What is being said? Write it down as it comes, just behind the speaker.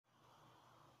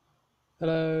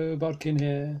Hello, Bodkin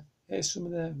here. Here's some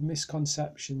of the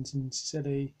misconceptions and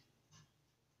silly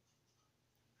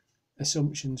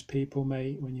assumptions people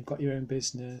make when you've got your own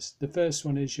business. The first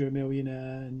one is you're a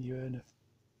millionaire and you earn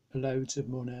loads of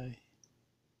money,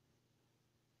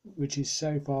 which is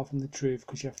so far from the truth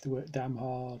because you have to work damn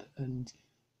hard and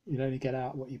you'll only get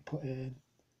out what you put in.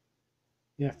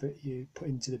 The effort you put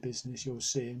into the business, you'll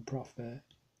see in profit.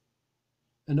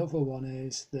 Another one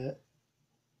is that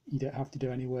you don't have to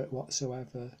do any work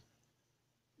whatsoever.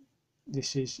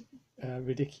 This is a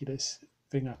ridiculous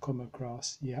thing I come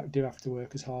across. You do have to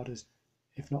work as hard as,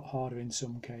 if not harder in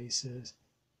some cases,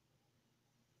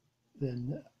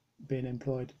 than being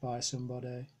employed by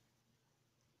somebody.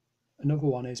 Another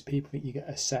one is people think you get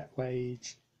a set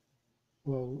wage.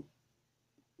 Well,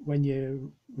 when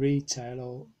you retail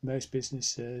or most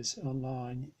businesses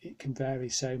online, it can vary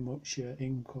so much your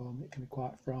income, it can be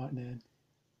quite frightening.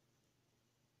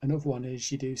 Another one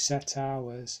is you do set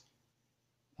hours,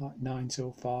 like 9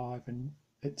 till 5, and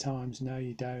at times no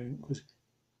you don't, because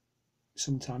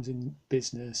sometimes in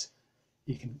business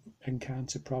you can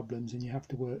encounter problems and you have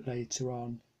to work later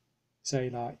on. Say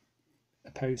like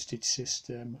a postage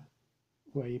system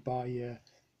where you buy your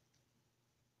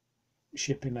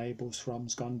shipping labels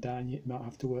from's gone down, you might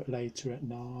have to work later at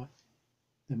night.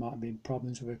 There might have been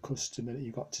problems with a customer that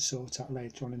you've got to sort out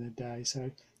later on in the day. So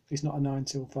if it's not a 9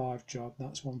 till 5 job,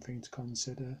 that's one thing to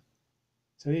consider.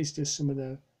 So these are just some of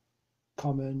the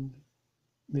common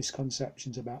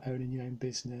misconceptions about owning your own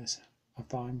business I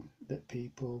find that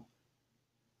people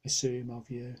assume of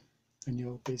you and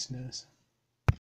your business.